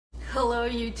Hello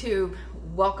YouTube,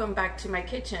 welcome back to my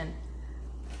kitchen.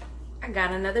 I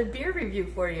got another beer review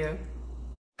for you.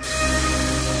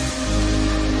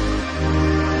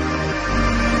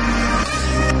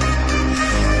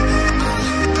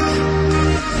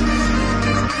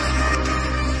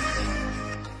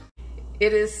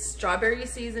 It is strawberry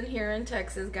season here in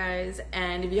Texas, guys,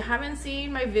 and if you haven't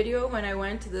seen my video when I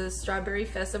went to the strawberry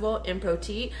festival in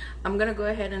Poteet, I'm gonna go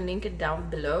ahead and link it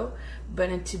down below. But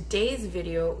in today's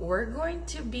video, we're going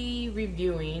to be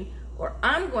reviewing, or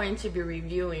I'm going to be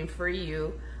reviewing for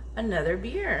you another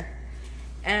beer.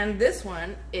 And this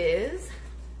one is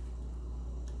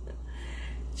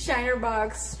Shiner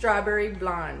Box Strawberry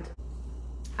Blonde.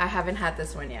 I haven't had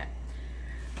this one yet.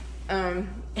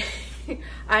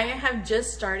 I have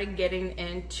just started getting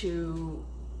into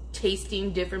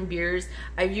tasting different beers.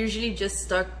 I've usually just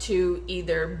stuck to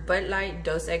either Bud Light,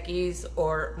 Dos Equis,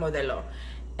 or Modelo,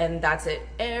 and that's it.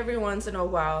 Every once in a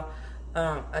while,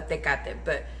 a Tecate,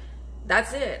 but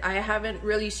that's it. I haven't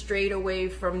really strayed away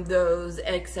from those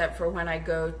except for when I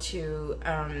go to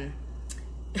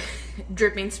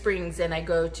Dripping Springs and I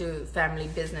go to Family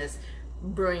Business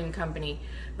Brewing Company.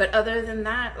 But other than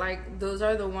that, like, those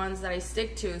are the ones that I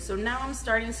stick to. So now I'm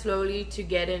starting slowly to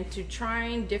get into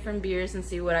trying different beers and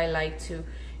see what I like to,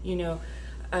 you know,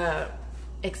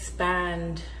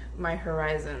 expand my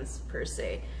horizons per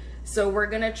se. So we're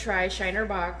gonna try Shiner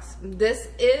Box. This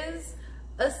is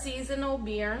a seasonal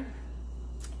beer,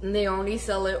 and they only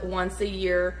sell it once a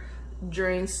year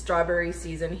during strawberry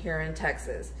season here in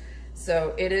Texas.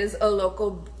 So it is a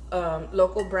local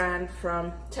brand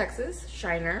from Texas,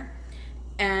 Shiner.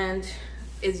 And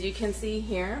as you can see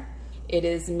here, it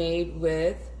is made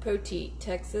with Poteet,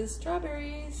 Texas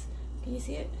strawberries. Can you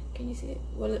see it? Can you see it?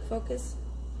 Will it focus?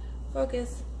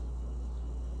 Focus.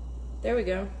 There we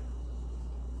go.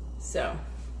 So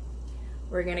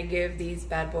we're gonna give these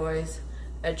bad boys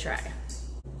a try.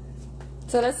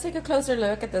 So let's take a closer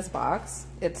look at this box.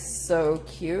 It's so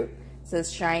cute. It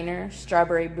says Shiner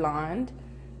Strawberry Blonde.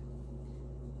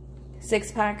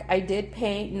 6-pack. I did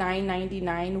pay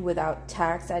 $9.99 without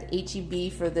tax at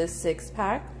HEB for this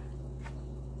 6-pack.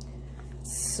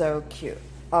 So cute.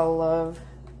 I love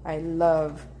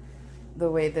the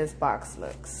way this box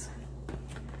looks.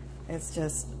 It's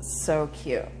just so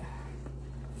cute.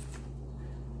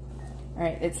 All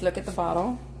right, let's look at the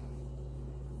bottle.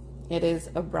 It is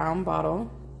a brown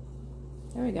bottle.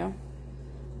 There we go.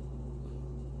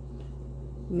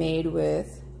 Made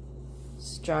with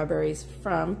strawberries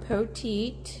from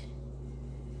Poteet.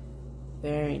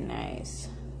 Very nice.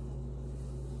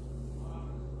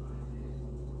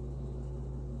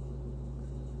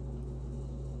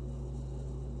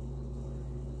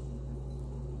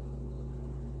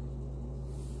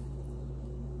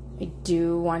 I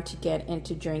do want to get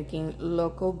into drinking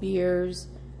local beers.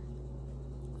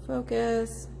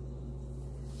 Focus.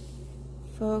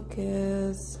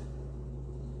 Focus.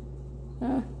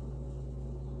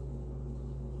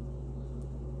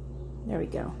 There we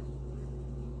go.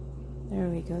 There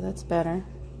we go. That's better.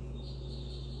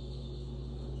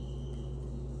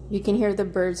 You can hear the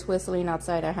birds whistling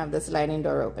outside. I have this sliding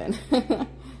door open.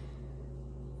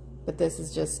 But this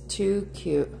is just too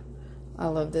cute. I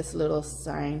love this little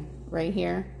sign right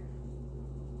here.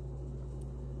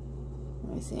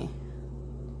 Let me see.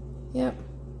 Yep.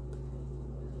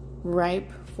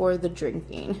 Ripe for the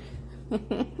drinking.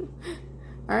 All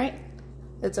right.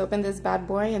 Let's open this bad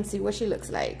boy and see what she looks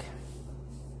like.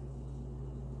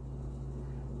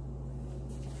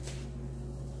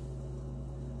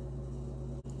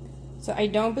 So I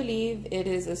don't believe it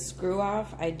is a screw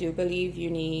off. I do believe you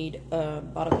need a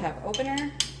bottle cap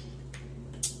opener.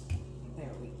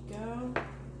 There we go.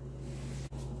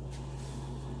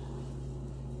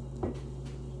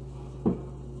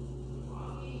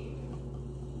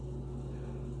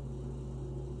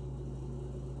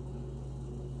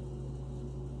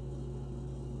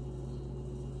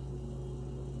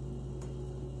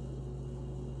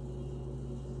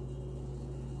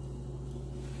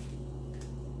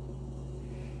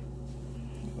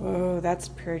 Oh, that's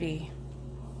pretty.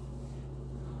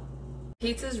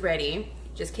 Pizza's ready,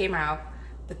 just came out,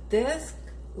 but this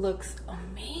looks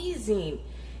amazing.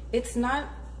 It's not,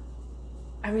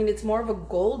 I mean, it's more of a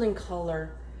golden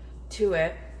color to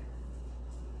it.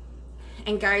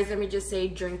 And guys, let me just say,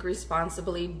 drink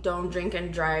responsibly. Don't drink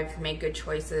and drive. Make good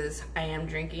choices. I am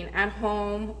drinking at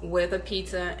home with a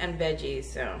pizza and veggies,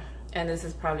 so, and this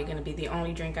is probably gonna be the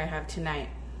only drink I have tonight.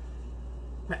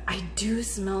 But I do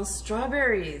smell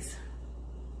strawberries.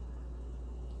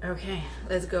 Okay,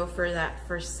 let's go for that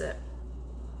first sip.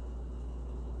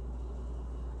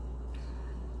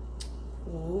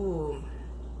 Ooh.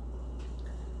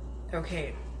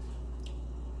 Okay.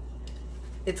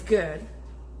 It's good.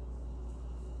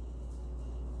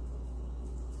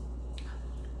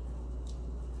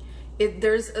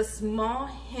 There's a small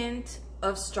hint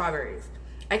of strawberries.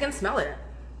 I can smell it.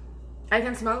 I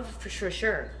can smell it for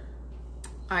sure.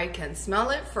 I can smell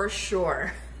it for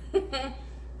sure.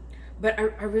 But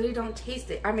I really don't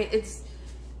taste it. I mean, it's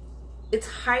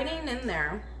hiding in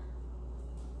there.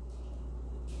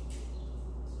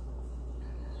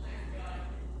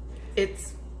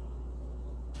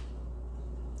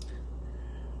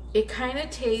 It kind of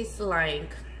tastes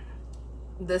like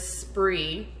the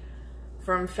Spree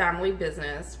from Family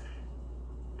Business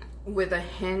with a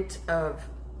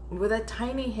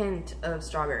tiny hint of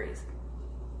strawberries.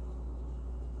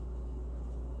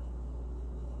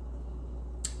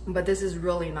 But this is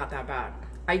really not that bad.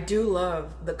 I do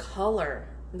love the color.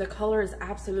 The color is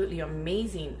absolutely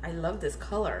amazing. I love this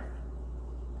color.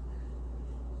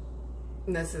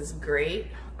 This is great.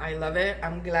 I love it.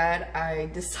 I'm glad I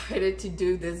decided to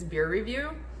do this beer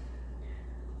review.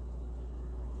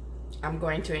 I'm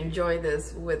going to enjoy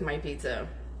this with my pizza.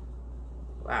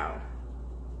 Wow.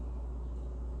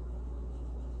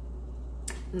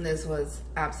 This was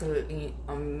absolutely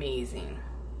amazing.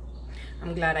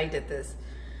 I'm glad I did this.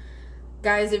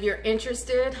 Guys, if you're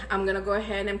interested, I'm gonna go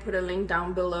ahead and put a link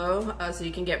down below so you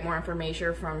can get more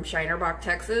information from Shiner Bock,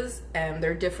 Texas, and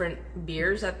their different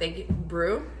beers that they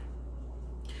brew.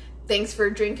 Thanks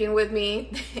for drinking with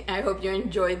me. I hope you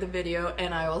enjoyed the video,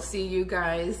 and I will see you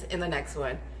guys in the next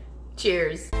one.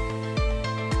 Cheers.